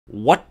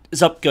What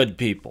is up, good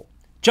people?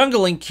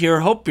 Jungle Link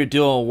here, hope you're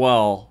doing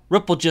well.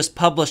 Ripple just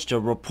published a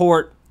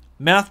report.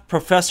 Math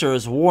professor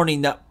is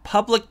warning that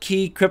public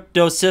key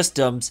crypto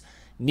systems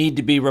need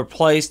to be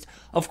replaced.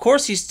 Of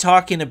course, he's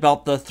talking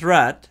about the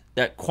threat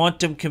that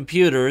quantum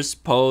computers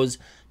pose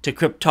to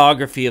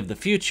cryptography of the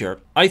future.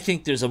 I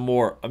think there's a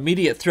more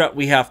immediate threat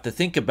we have to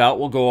think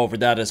about. We'll go over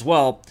that as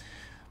well.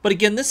 But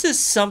again, this is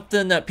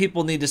something that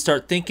people need to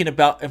start thinking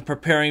about and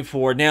preparing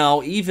for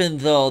now, even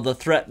though the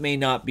threat may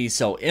not be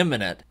so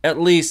imminent, at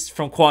least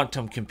from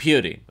quantum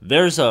computing.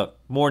 There's a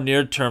more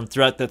near-term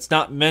threat that's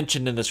not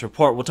mentioned in this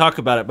report. We'll talk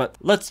about it, but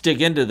let's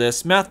dig into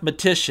this.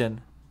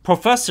 Mathematician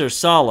Professor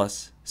Sala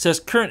says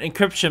current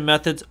encryption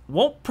methods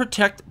won't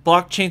protect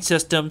blockchain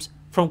systems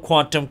from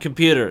quantum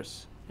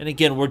computers. And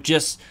again, we're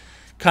just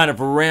kind of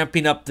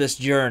ramping up this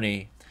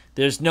journey.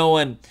 There's no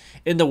one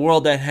in the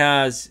world that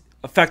has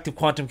effective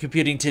quantum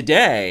computing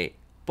today,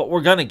 but we're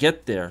going to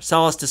get there.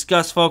 Sala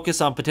discussed focus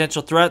on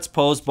potential threats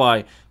posed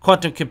by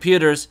quantum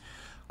computers.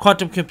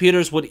 Quantum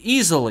computers would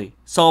easily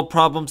solve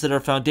problems that are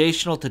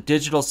foundational to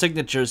digital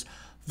signatures,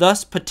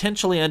 thus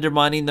potentially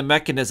undermining the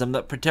mechanism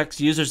that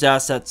protects users'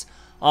 assets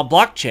on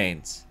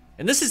blockchains.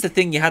 And this is the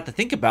thing you have to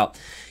think about.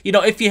 You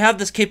know, if you have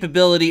this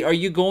capability, are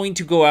you going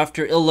to go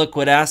after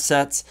illiquid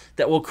assets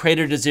that will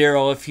crater to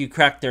zero if you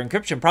crack their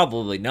encryption?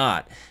 Probably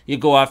not. You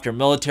go after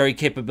military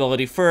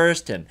capability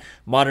first and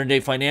modern day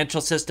financial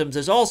systems.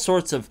 There's all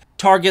sorts of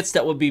targets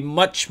that would be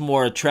much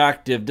more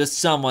attractive to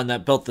someone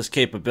that built this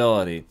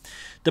capability.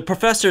 The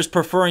professor is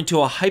referring to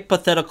a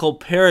hypothetical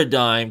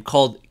paradigm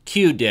called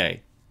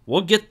Q-Day.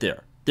 We'll get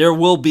there. There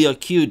will be a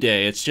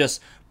Q-Day. It's just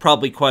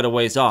probably quite a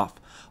ways off.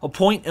 A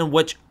point in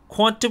which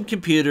quantum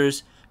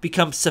computers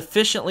become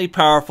sufficiently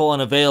powerful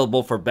and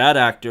available for bad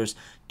actors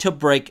to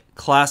break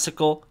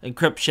classical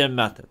encryption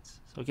methods.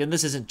 So again,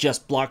 this isn't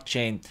just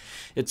blockchain.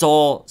 It's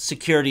all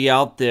security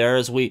out there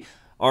as we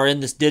are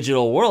in this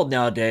digital world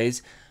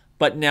nowadays.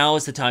 But now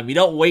is the time. You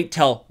don't wait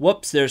till,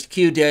 whoops, there's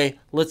Q-Day.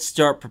 Let's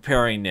start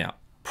preparing now.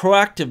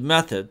 Proactive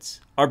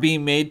methods are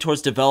being made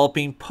towards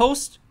developing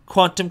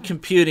post-quantum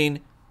computing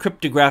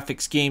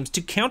cryptographic schemes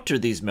to counter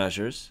these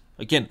measures.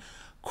 Again,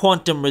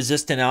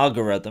 quantum-resistant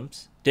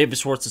algorithms. David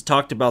Schwartz has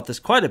talked about this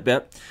quite a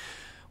bit.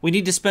 We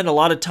need to spend a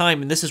lot of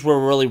time, and this is where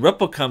really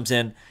Ripple comes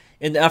in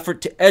the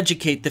effort to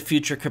educate the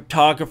future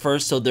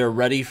cryptographers so they're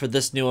ready for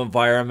this new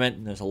environment.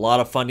 And there's a lot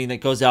of funding that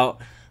goes out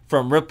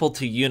from Ripple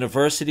to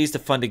universities to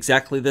fund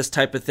exactly this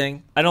type of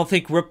thing. I don't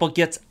think Ripple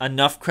gets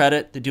enough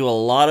credit to do a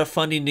lot of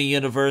funding to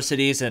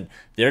universities, and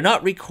they're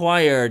not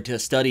required to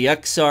study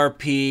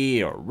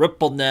XRP or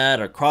RippleNet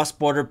or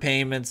cross-border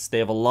payments. They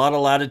have a lot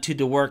of latitude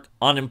to work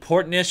on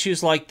important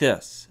issues like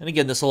this. And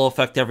again, this will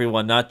affect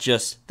everyone, not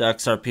just the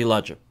XRP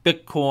ledger.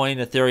 Bitcoin,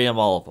 Ethereum,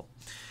 all of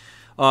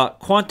them.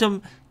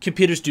 Quantum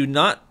computers do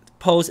not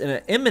pose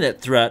an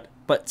imminent threat,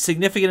 but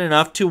significant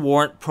enough to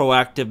warrant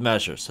proactive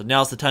measures. So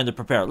now's the time to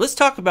prepare. Let's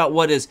talk about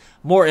what is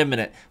more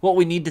imminent, what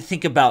we need to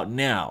think about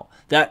now.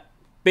 That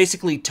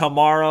basically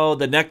tomorrow,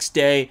 the next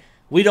day,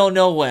 we don't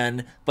know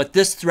when, but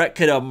this threat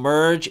could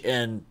emerge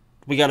and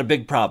we got a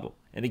big problem.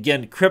 And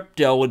again,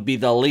 crypto would be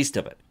the least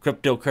of it.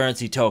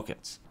 Cryptocurrency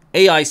tokens.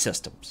 AI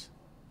systems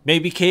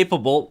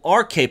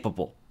are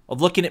capable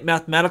of looking at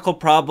mathematical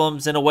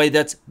problems in a way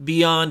that's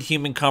beyond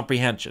human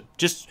comprehension.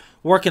 Just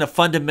work in a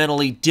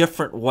fundamentally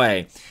different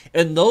way.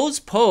 And those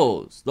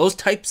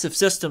types of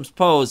systems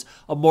pose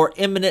a more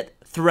imminent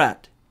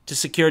threat to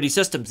security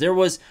systems. There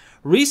was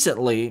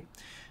recently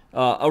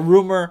a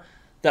rumor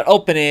that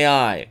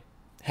OpenAI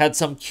had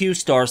some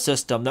Q-star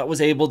system that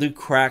was able to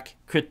crack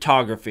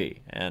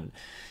cryptography. And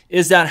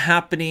is that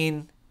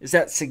happening? Is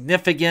that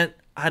significant?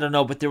 I don't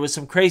know, but there was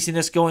some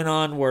craziness going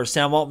on where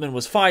Sam Altman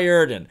was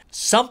fired and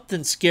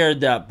something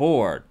scared that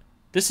board.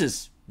 This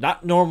is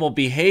not normal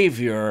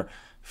behavior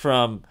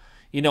from,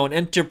 an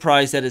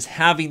enterprise that is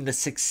having the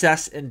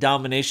success and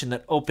domination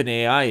that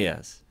OpenAI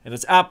is. And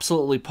it's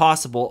absolutely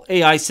possible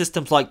AI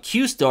systems like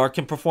Q-star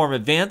can perform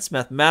advanced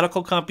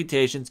mathematical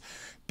computations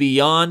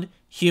beyond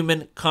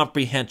human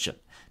comprehension.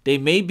 They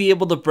may be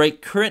able to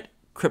break current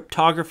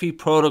cryptography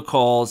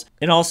protocols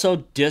and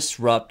also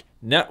disrupt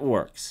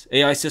networks.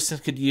 AI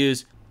systems could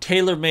use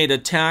tailor-made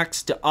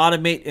attacks to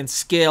automate and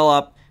scale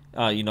up,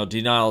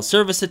 denial of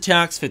service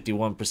attacks,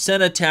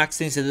 51% attacks,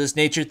 things of this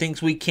nature,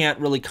 things we can't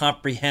really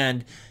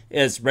comprehend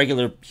as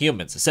regular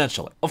humans,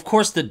 essentially. Of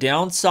course, the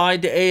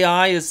downside to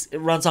AI is it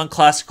runs on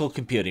classical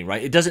computing,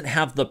 right? It doesn't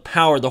have the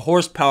power, the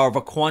horsepower of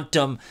a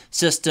quantum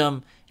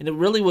system, and it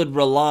really would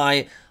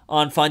rely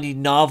on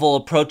finding novel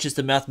approaches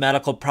to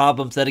mathematical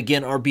problems that,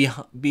 again, are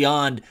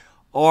beyond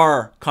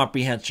our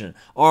comprehension,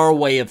 our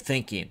way of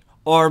thinking,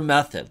 our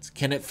methods.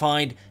 Can it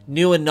find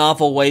new and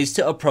novel ways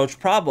to approach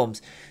problems?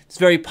 It's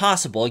very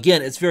possible.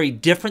 Again, it's very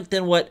different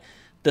than what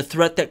the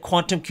threat that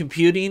quantum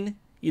computing,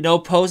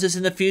 poses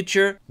in the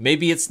future.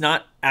 Maybe it's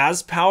not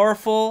as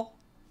powerful,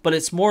 but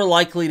it's more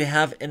likely to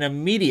have an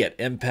immediate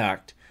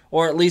impact,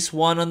 or at least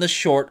one on the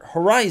short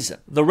horizon.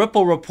 The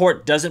Ripple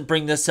report doesn't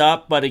bring this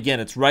up, but again,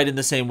 it's right in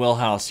the same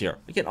wheelhouse here.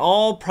 Again,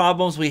 all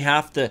problems we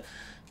have to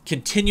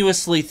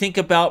continuously think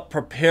about,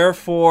 prepare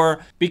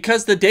for,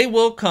 because the day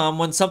will come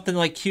when something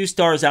like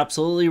Q-Star is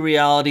absolutely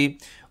reality,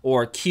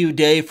 or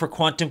Q-Day for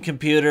quantum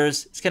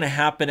computers. It's going to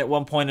happen at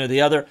one point or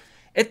the other.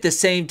 At the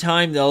same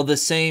time, though, the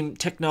same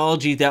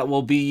technology that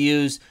will be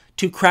used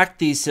to crack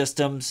these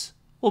systems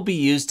will be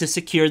used to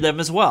secure them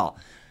as well.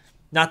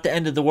 Not the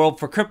end of the world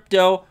for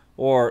crypto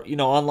or,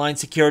 online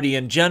security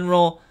in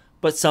general,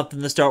 but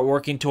something to start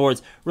working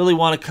towards. Really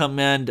want to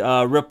commend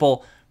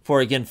Ripple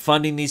for, again,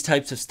 funding these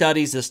types of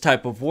studies, this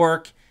type of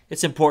work.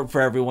 It's important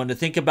for everyone to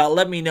think about.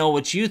 Let me know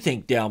what you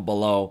think down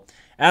below.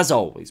 As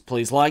always,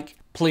 please like,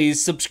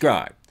 please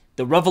subscribe.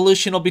 The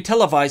revolution will be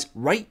televised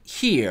right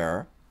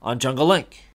here on Jungle Link.